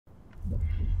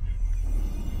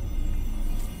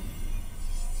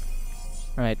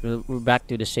Alright, we're back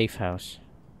to the safe house.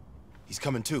 He's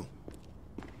coming too.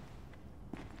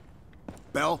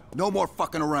 Bell, no more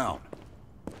fucking around.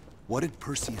 What did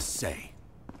Perseus say?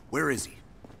 Where is he?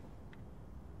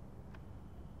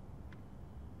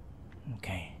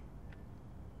 Okay.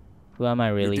 Who am I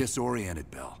really? You're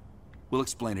disoriented, Bell. We'll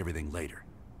explain everything later.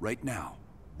 Right now,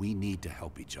 we need to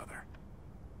help each other.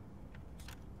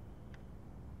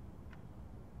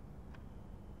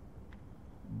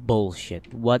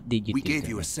 Bullshit. What did you do? We gave to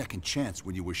you me? a second chance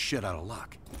when you were shit out of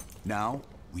luck. Now,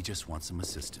 we just want some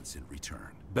assistance in return.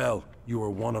 Bell, you were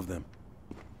one of them.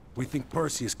 We think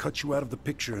Perseus cut you out of the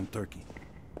picture in Turkey.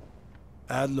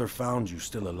 Adler found you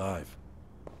still alive.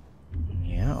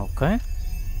 Yeah, okay.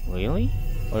 Really?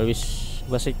 Or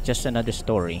was it just another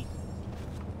story?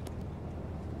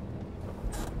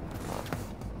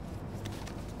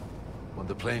 When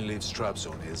the plane leaves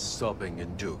Trabzon, it's stopping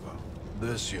in Duga.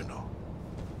 This you know.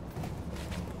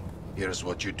 Here's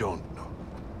what you don't know.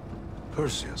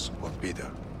 Perseus won't be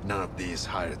there. None of these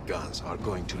hired guns are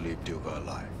going to leave Duga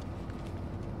alive.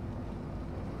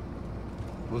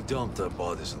 We'll dump their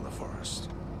bodies in the forest.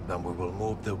 Then we will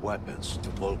move the weapons to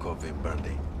Volkov in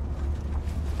Berlin.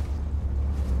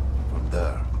 From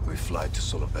there, we fly to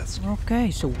Solovetsky. Okay,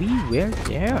 so we were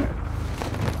there.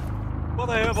 But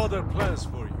I have other plans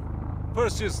for you.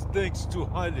 Perseus thinks too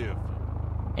highly of you.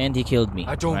 And he killed me.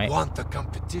 I don't right? want the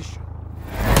competition.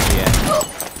 Yeah.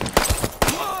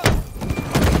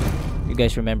 You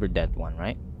guys remembered that one,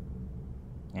 right?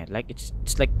 Yeah, like it's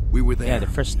like We were there. yeah, the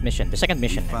first mission, the second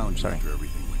mission. We found you sorry, after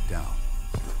everything went down.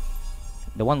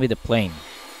 the one with the plane.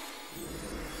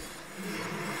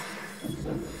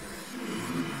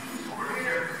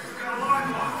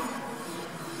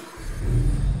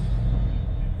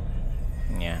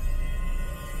 Yeah.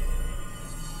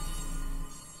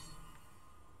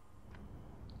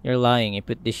 You're lying. You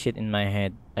put this shit in my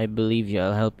head. I believe you.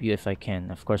 I'll help you if I can.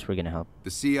 Of course, we're gonna help.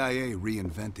 The CIA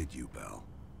reinvented you, Bell.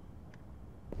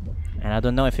 And I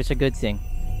don't know if it's a good thing.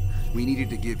 We needed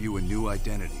to give you a new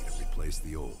identity to replace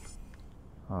the old.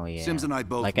 Oh yeah. Sims and I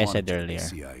both like I said wanted you to be earlier.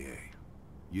 CIA.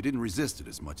 You didn't resist it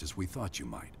as much as we thought you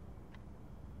might.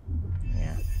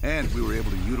 Yeah. And we were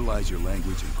able to utilize your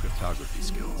language and cryptography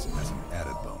skills as an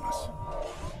added bonus.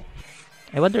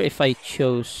 I wonder if I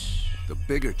chose The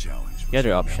bigger challenge was the other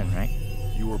your option, memory.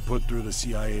 right? You were put through the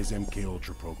CIA's MK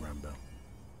Ultra program, Bell.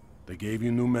 They gave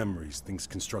you new memories, things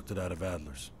constructed out of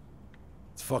Adler's.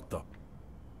 It's fucked up.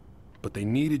 But they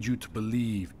needed you to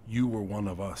believe you were one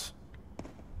of us.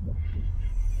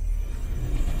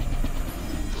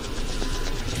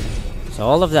 So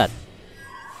all of that,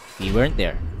 we weren't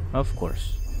there, of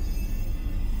course.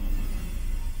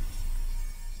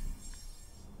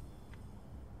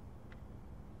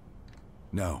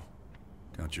 No.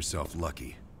 Count yourself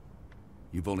lucky.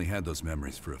 You've only had those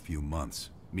memories for a few months.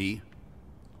 Me?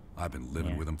 I've been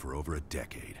living Yeah. with them for over a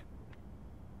decade.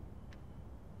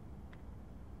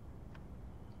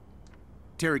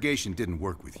 Interrogation didn't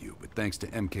work with you, but thanks to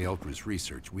MK Ultra's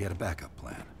research, we had a backup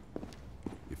plan.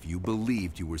 If you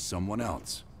believed you were someone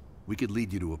else, we could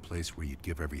lead you to a place where you'd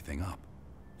give everything up.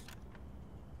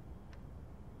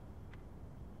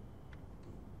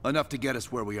 Enough to get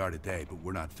us where we are today, but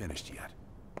we're not finished yet.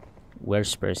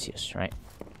 Where's Perseus, right?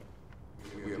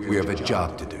 We have a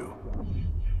job to do.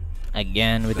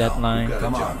 Again with that line.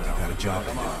 Come on, you got a job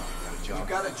to do. You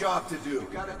got a job to do. You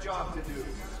got a job to do.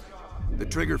 The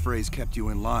trigger phrase kept you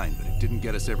in line, but it didn't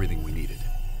get us everything we needed.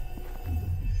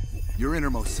 Your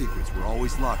innermost secrets were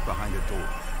always locked behind a door.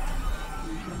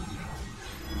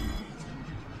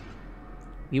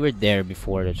 We were there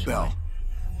before, that's Bell,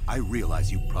 why. I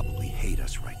realize you probably hate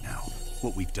us right now,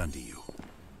 what we've done to you.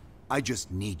 I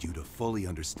just need you to fully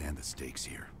understand the stakes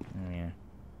here. Yeah.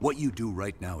 What you do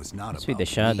right now is not It's about with the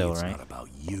shadow, me, it's right? not about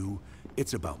you.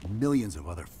 It's about millions of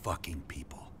other fucking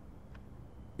people.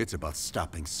 It's about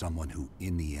stopping someone who,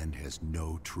 in the end, has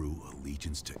no true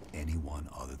allegiance to anyone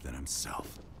other than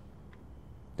himself.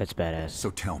 That's badass. So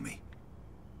tell me,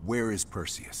 where is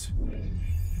Perseus?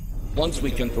 Once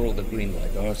we control the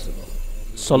Greenlight Arsenal,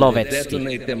 we will Solovetsky.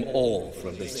 detonate them all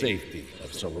from the safety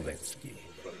of Solovetsky.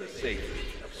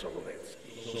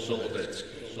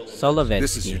 Solovetsky.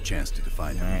 This is your chance to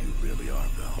define who Alright. you really are,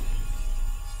 Bell.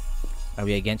 Are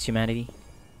we against humanity?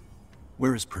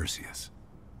 Where is Perseus?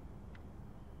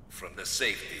 From the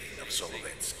safety of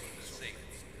Solovetsky.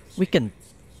 We can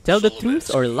tell the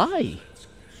truth or lie.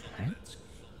 Right?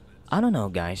 I don't know,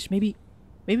 guys. Maybe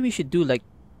we should do like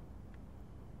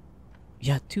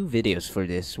two videos for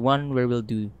this. One where we'll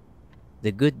do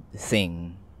the good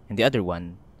thing, and the other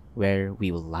one where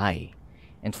we will lie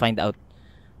and find out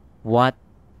what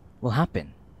will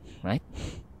happen, right?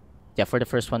 Yeah, for the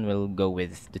first one, we'll go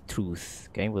with the truth.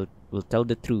 Okay, we'll tell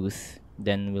the truth.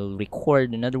 Then we'll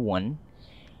record another one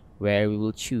where we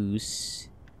will choose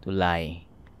to lie.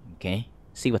 Okay,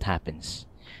 see what happens.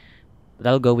 But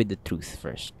I'll go with the truth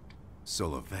first.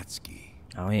 Solovetsky.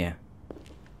 Oh yeah.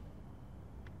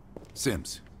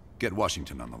 Sims, get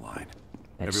Washington on the line.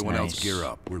 That's Everyone else nice. gear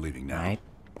up. We're leaving now. Right?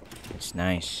 It's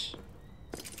nice.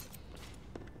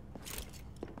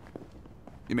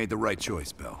 You made the right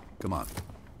choice, Bell. Come on.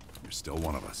 You're still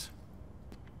one of us.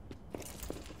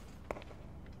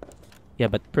 Yeah,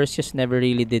 but Perseus never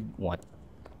really did what?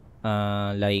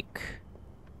 Like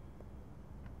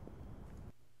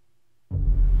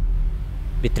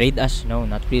betrayed us? No,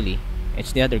 not really.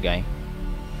 It's the other guy.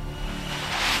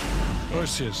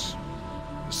 Perseus.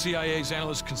 The CIA's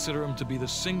analysts consider him to be the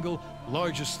single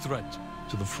largest threat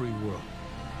to the free world.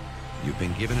 You've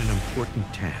been given an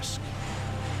important task.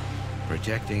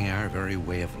 Protecting our very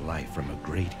way of life from a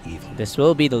great evil. This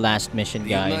will be the last mission, The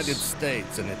guys. United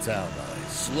States and its allies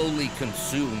slowly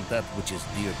consume that which is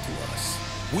dear to us.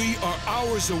 We are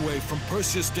hours away from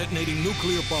Perseus detonating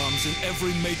nuclear bombs in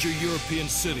every major European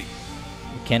city.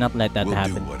 We cannot let that We'll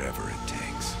happen. do whatever it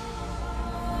takes.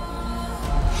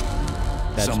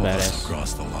 That's Some of us have badass.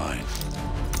 crossed the line.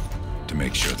 To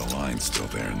make sure the line's still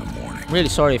there in the morning. I'm really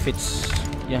sorry if it's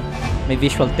my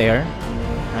visual tear,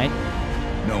 right?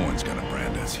 No one's gonna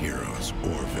brand us heroes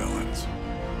or villains.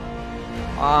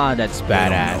 Ah, that's They don't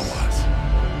know badass. us.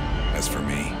 As for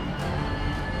me,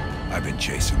 I've been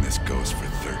chasing this ghost for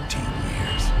 13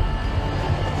 years.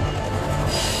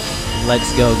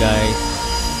 Let's go, guys.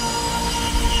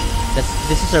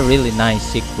 This is a really nice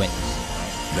sequence.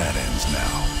 That ends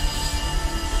now.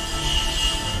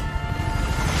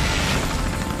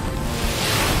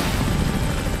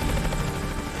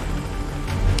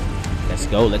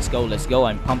 Let's go.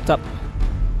 I'm pumped up.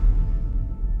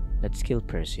 Let's kill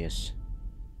Perseus.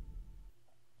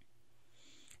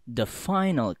 The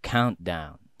final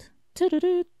countdown.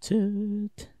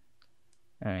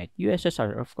 Alright,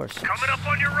 USSR, of course. Coming up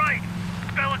on your right.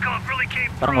 Belikov really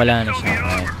came Parang through wala in na Soviet siya.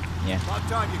 armor. Yeah. About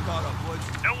time you caught up, Woods.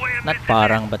 No way I'm Not missing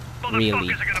parang, this. but really.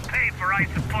 Motherfuckers are gonna pay for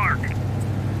Ison Park.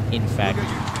 In fact. Look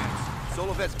at your chance.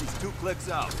 Solovetsky's 2 clicks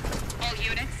out. All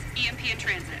units, EMP in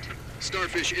transit.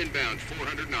 Starfish inbound,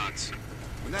 400 knots.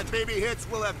 When that baby hits,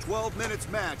 we'll have 12 minutes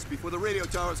max before the radio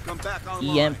towers come back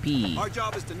online. EMP. Our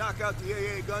job is to knock out the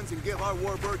AA guns and give our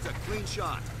warbirds a clean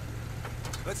shot.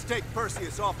 Let's take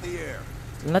Perseus off the air.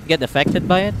 Will not get affected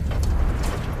by it.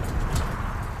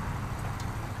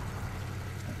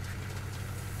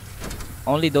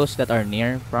 Only those that are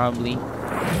near, probably.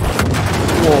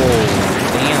 Whoa,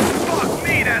 damn. Fuck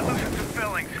me, that loosens some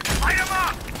fillings. Light 'em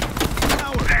up!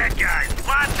 Bad guys.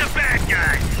 Lots of bad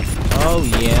guys. Oh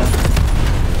yeah.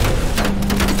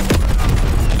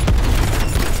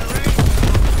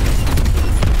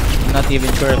 I'm not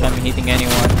even sure if I'm hitting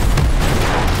anyone.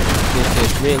 This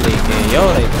is really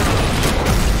chaotic.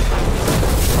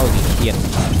 Holy shit.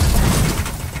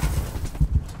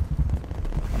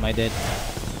 Am I dead?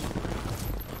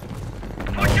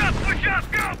 Push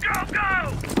up, go, go,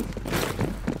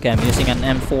 go! Okay, I'm using an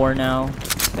M4 now.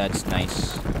 That's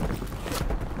nice.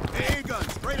 AA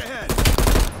guns, straight ahead.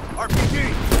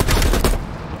 RPG.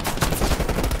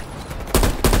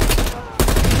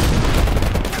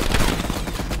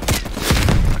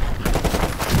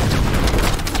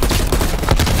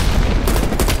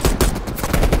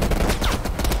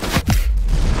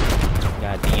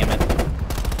 God damn it.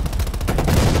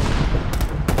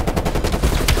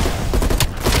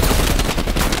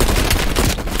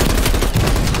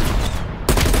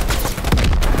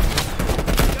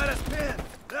 Got us pinned.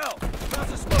 Now,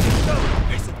 bounce a smoking stone.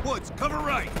 Mason Woods, cover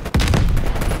right.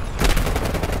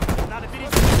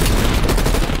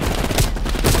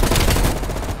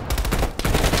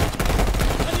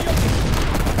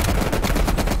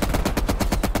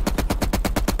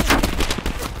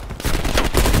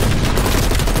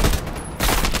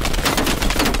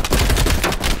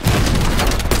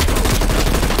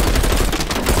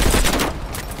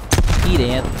 Eat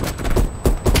it.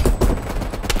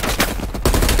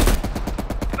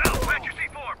 Bell, plant your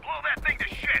C4. Blow that thing to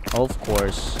shit. Of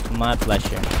course. My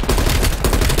pleasure.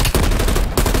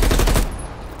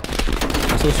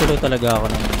 Masusulo talaga ako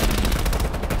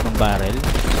ng barrel.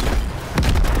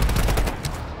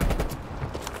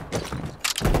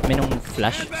 May nung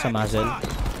flash sa muzzle.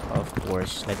 Of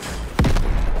course. Let's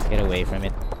get away from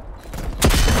it.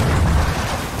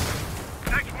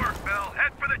 Nice work, Bell.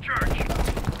 Head for the church.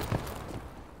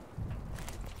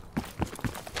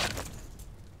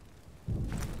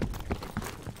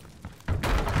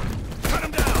 Cut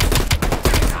him down.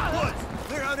 Woods,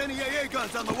 clear out any AA guns.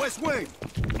 guns on the west wing.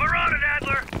 We're on it,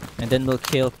 Adler. And then we'll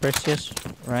kill Perseus,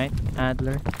 right,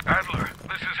 Adler? Adler,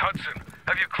 this is Hudson.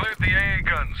 Have you cleared the AA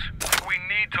guns? We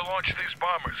need to launch these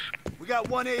bombers. We got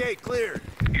one AA cleared.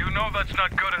 You know that's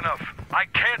not good enough. I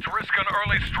can't risk an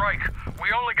early strike.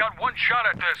 We only got one shot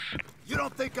at this. You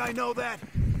don't think I know that?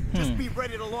 Just be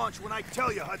ready to launch when I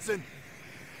tell you, Hudson.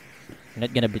 You're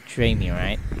not gonna betray me,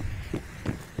 right?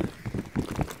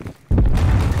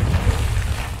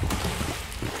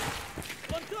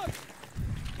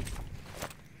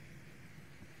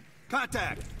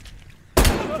 Contact.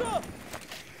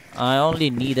 I only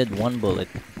needed one bullet.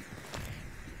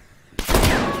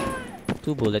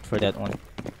 2 bullets for that one.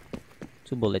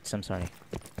 2 bullets, I'm sorry.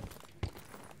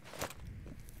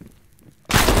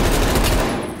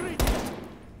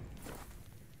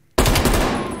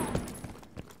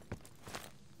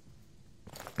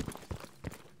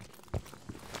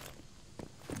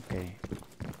 Okay.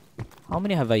 How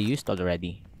many have I used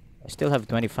already? I still have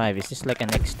 25. Is this like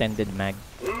an extended mag?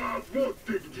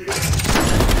 Take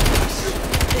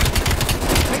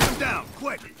him down,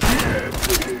 quick!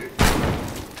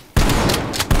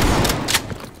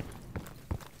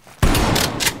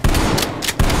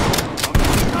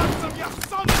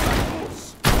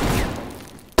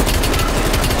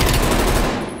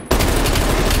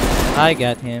 I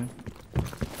got him. We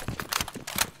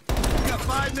got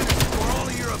 5 minutes before all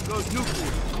of Europe goes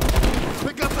nuclear.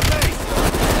 Pick up the base!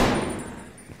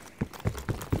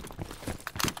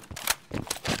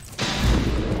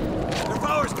 Their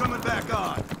power's coming back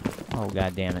on. Oh,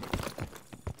 god damn it.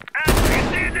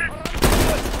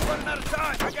 Running out of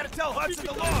time. I gotta tell Hudson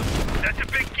to launch. That's a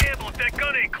big gamble if that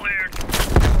gun ain't cleared.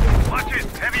 Watch it.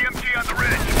 Heavy MG on the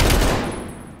ridge.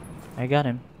 I got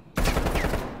him.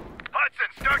 Hudson,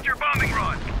 start your bombing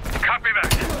run. Copy that.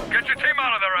 Get your team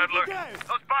out of there, Adler.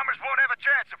 Those bombers won't have a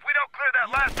chance if we don't clear that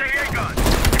last AA gun.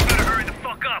 You better hurry the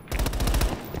fuck up.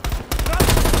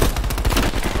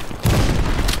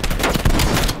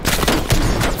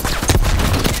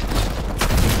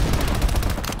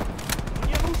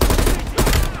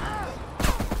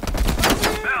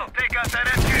 Bell, take out that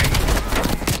MG.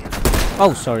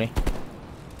 Oh, sorry.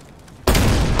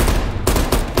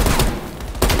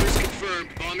 Confirmed.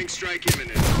 Bombing strike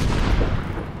imminent.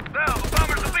 Bell, the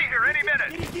bombers will be here any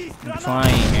minute. I'm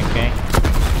trying, okay?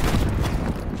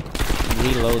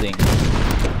 Reloading.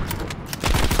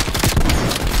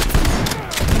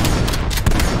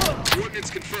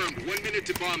 Coordinates confirmed. 1 minute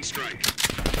to bomb strike.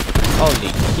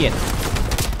 Holy shit.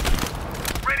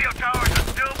 Radio towers are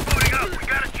still booting up. We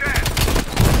got a chance.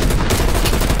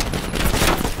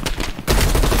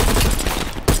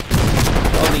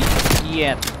 Holy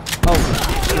shit. Oh,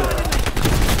 shit.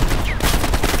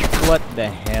 What the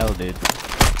hell, dude?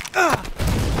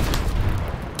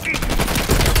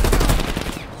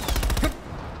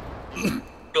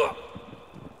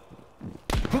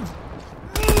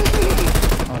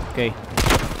 Okay.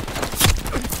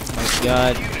 Oh my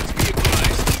god.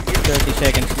 30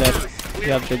 seconds left. We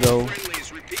have to go.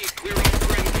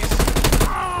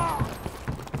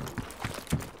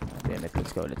 Damn it,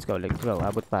 let's go, let's go, let's go.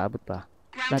 Abot pa, abot pa.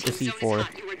 Not the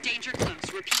C4. You are danger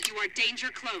close. Repeat, you are danger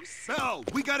close. Bell,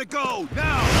 we gotta go,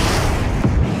 now!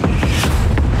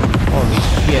 Holy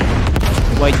shit.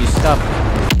 Why'd you stop?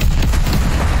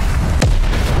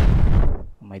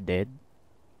 Am I dead?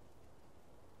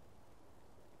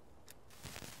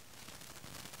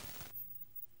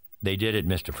 They did it,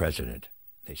 Mr. President.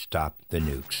 They stopped the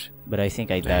nukes. But I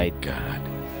think I died. God.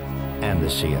 And the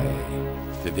CIA.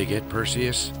 Did they get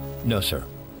Perseus? No, sir.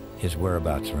 His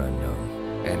whereabouts are unknown.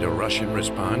 And a Russian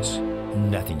response?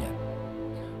 Nothing yet.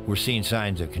 We're seeing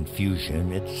signs of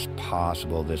confusion. It's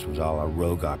possible this was all a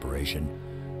rogue operation.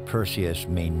 Perseus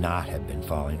may not have been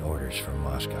following orders from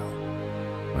Moscow.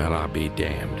 Well, I'll be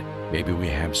damned. Maybe we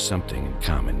have something in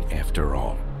common after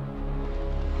all.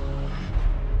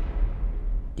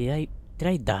 Did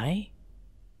I die?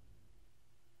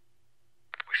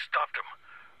 We stopped them.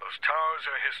 Those towers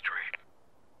are history.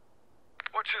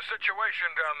 What's your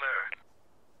situation down there?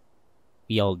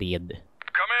 We all did.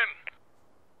 Come in.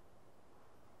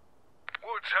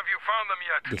 Woods, have you found them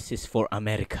yet? This is for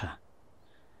America.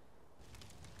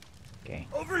 Okay.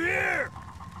 Over here!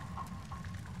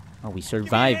 Oh, we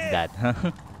survived that,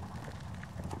 huh?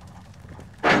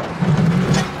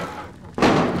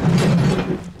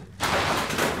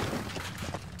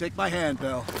 Take my hand,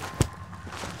 Bell.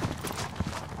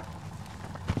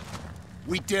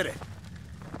 We did it.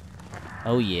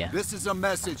 Oh yeah. This is a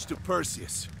message to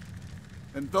Perseus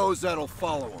and those that'll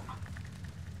follow him.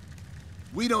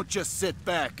 We don't just sit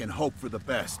back and hope for the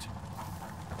best.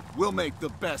 We'll make the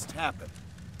best happen.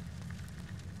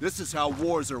 This is how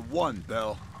wars are won,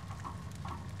 Bell.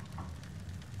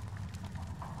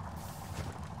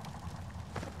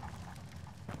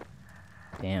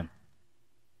 Damn.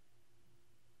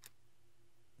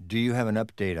 Do you have an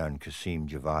update on Qasim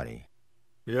Javadi?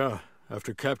 Yeah,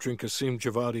 after capturing Qasim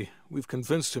Javadi, we've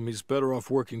convinced him he's better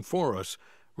off working for us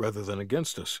rather than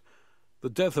against us. The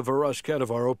death of Arash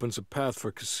Kadivar opens a path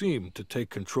for Qasim to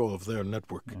take control of their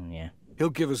network. Yeah.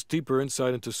 He'll give us deeper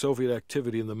insight into Soviet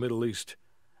activity in the Middle East.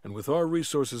 And with our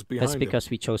resources behind That's because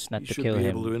we chose not to kill him. He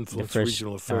should be able to influence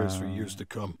regional affairs for years to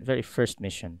come. Very first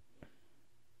mission.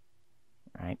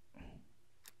 Right.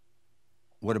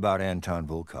 What about Anton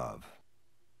Volkov?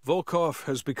 Volkov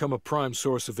has become a prime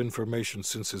source of information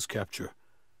since his capture.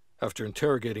 After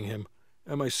interrogating him,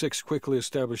 MI6 quickly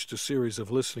established a series of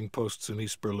listening posts in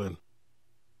East Berlin.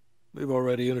 They've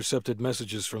already intercepted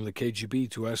messages from the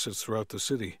KGB to assets throughout the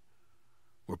city.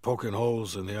 We're poking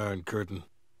holes in the Iron Curtain.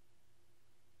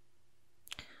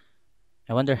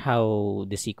 I wonder how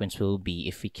the sequence will be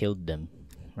if we killed them,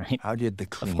 right? How did the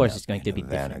cleanup Of course, it's going to in be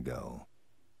Havana different. go?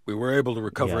 We were able to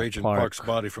recover Yeah, Agent Park's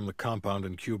body from the compound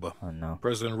in Cuba. Oh, no.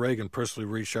 President Reagan personally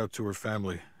reached out to her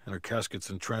family, and her casket's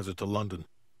in transit to London.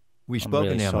 We've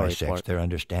spoken to MI6. They're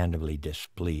understandably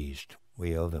displeased.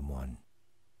 We owe them one.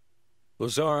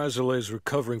 Lazar Azaleh is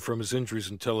recovering from his injuries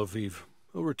in Tel Aviv.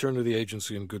 He'll return to the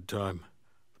agency in good time.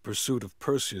 The pursuit of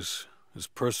Perseus is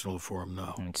personal for him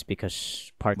now. It's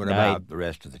because Park What died. about the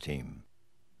rest of the team?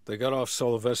 They got off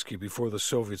Solovetsky before the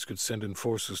Soviets could send in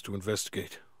forces to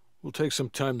investigate. We'll take some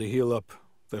time to heal up,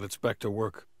 then it's back to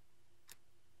work.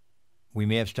 We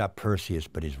may have stopped Perseus,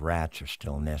 but his rats are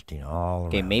still nesting all around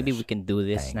Okay, maybe us, we can do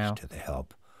this thanks now. to the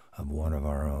help of one of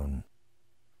our own.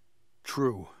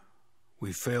 True.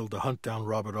 We failed to hunt down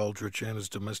Robert Aldrich and his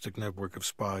domestic network of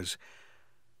spies.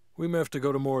 We may have to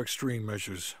go to more extreme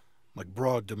measures, like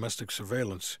broad domestic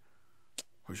surveillance,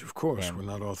 which of course we're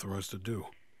not authorized to do.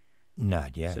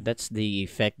 Not yet. So that's the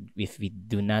effect if we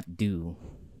do not do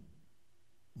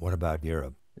What about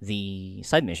Europe? the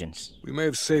side missions. We may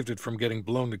have saved it from getting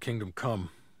blown to Kingdom Come,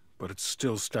 but it's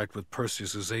still stacked with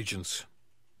Perseus's agents.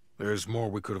 There's more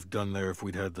we could have done there if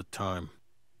we'd had the time.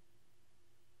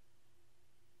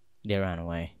 They ran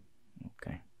away.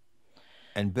 Okay.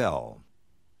 And Bell?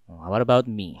 Well, what about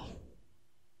me?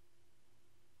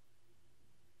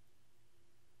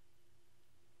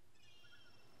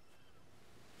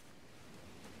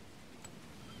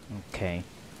 Okay.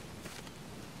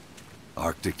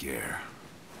 Arctic air.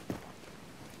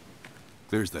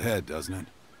 Clears the head, doesn't it?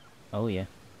 Oh, yeah.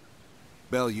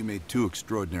 Bell, you made two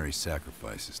extraordinary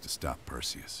sacrifices to stop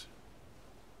Perseus.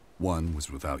 One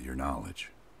was without your knowledge.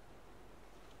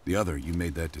 The other, you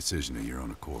made that decision of your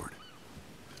own accord.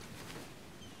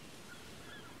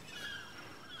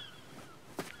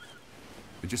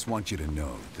 I just want you to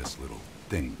know that this little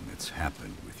thing that's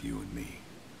happened with you and me,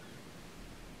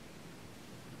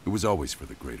 it was always for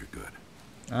the greater good.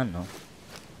 I know.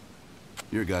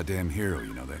 You're a goddamn hero,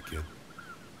 you know that, kid?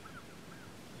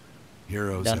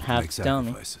 Heroes Don't have have to make to tell me.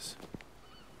 sacrifices.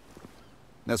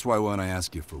 That's why when I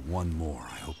ask you for one more,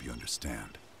 I hope you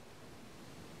understand.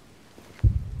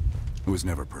 It was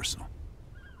never personal.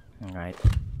 Alright.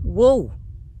 Whoa!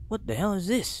 What the hell is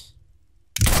this?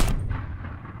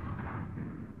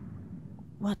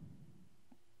 What?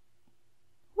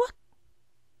 What?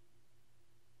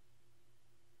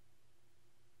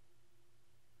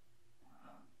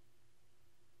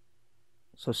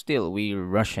 So still, we're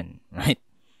Russian, right?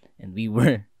 And we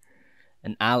were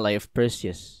an ally of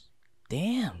Perseus.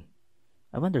 Damn!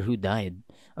 I wonder who died.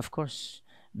 Of course,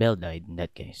 Bell died in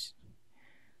that case.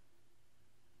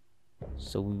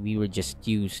 So we were just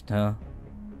used, huh?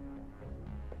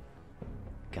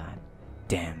 God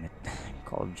damn it.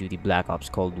 Call of Duty Black Ops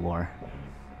Cold War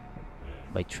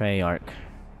by Treyarch.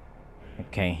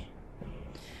 Okay.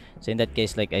 So in that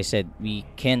case, like I said, we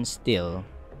can still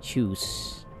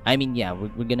choose. I mean, yeah,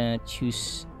 we're gonna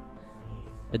choose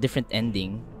a different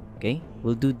ending. Okay?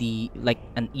 We'll do the, like,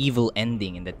 an evil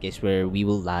ending in that case where we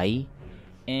will lie.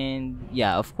 And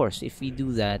yeah, of course, if we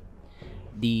do that,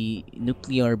 the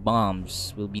nuclear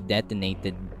bombs will be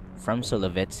detonated from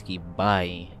Solovetsky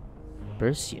by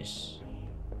Perseus.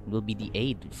 Will be the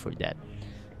aid for that,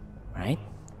 right?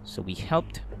 So we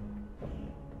helped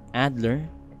Adler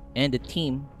and the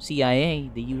team, CIA,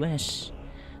 the US,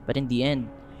 but in the end,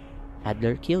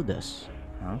 Adler killed us,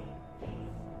 huh?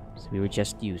 So we were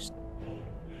just used.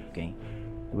 Okay,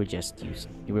 we were just used.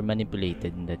 We were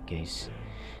manipulated in that case.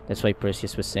 That's why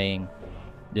Perseus was saying,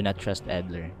 "Do not trust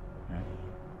Adler." Huh?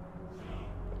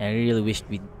 I really wished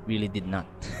we really did not.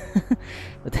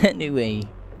 But anyway,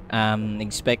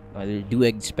 do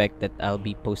expect that I'll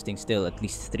be posting still at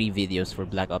least 3 videos for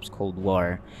Black Ops Cold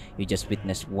War. You just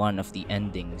witnessed one of the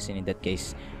endings, and in that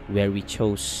case, where we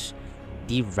chose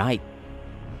the right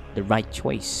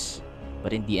choice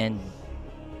but in the end,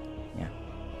 yeah,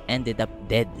 ended up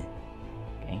dead,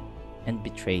 okay, and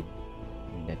betrayed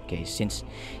in that case. Since,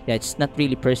 yeah, it's not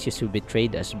really Perseus who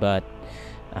betrayed us, but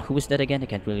who was that again? I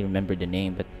can't really remember the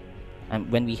name, but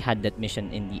when we had that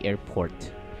mission in the airport,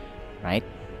 right?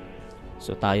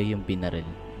 So tayo yung binaril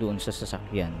doon sa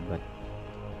sasakyan, but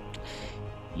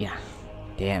yeah,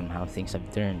 damn how things have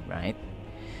turned, right?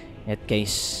 In that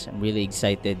case, I'm really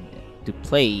excited to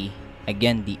play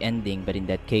again the ending, but in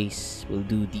that case, we'll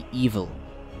do the evil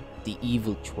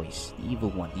choice, the evil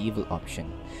one, the evil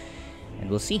option, and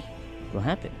we'll see what will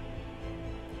happen.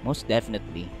 Most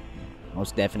definitely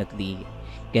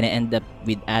gonna end up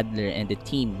with Adler and the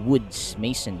team, Woods,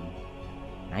 Mason,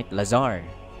 right? Lazar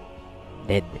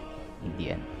dead in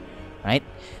the end, right?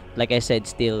 Like I said,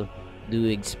 still do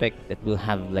expect that we'll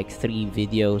have like 3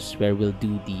 videos where we'll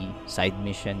do the side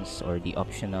missions or the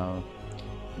optional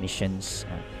missions,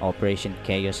 Operation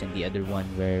Chaos, and the other one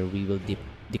where we will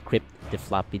decrypt the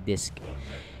floppy disk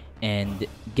and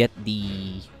get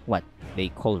the what they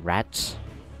call rats,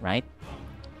 right?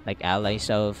 Like allies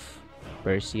of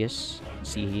Perseus.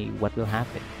 See what will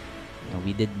happen.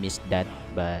 We did miss that,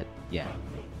 but yeah,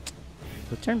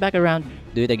 we'll turn back around,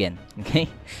 do it again. Okay,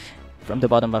 from the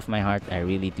bottom of my heart, I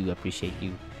really do appreciate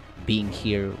you being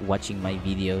here watching my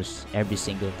videos every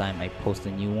single time I post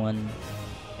a new one,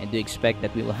 and do expect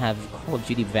that we will have Call of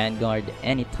Duty Vanguard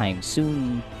anytime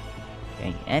soon.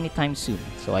 Okay, anytime soon.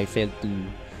 So I failed to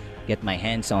get my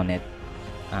hands on it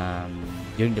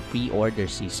during the pre-order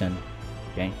season.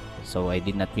 Okay, so I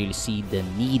did not really see the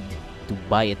need to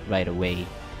buy it right away.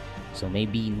 So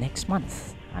maybe next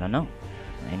month, I don't know,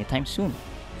 anytime soon.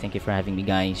 Thank you for having me,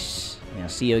 guys, and I'll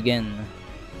see you again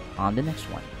on the next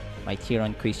one right here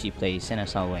on Chris G Plays, and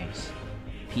as always,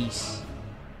 peace,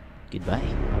 goodbye.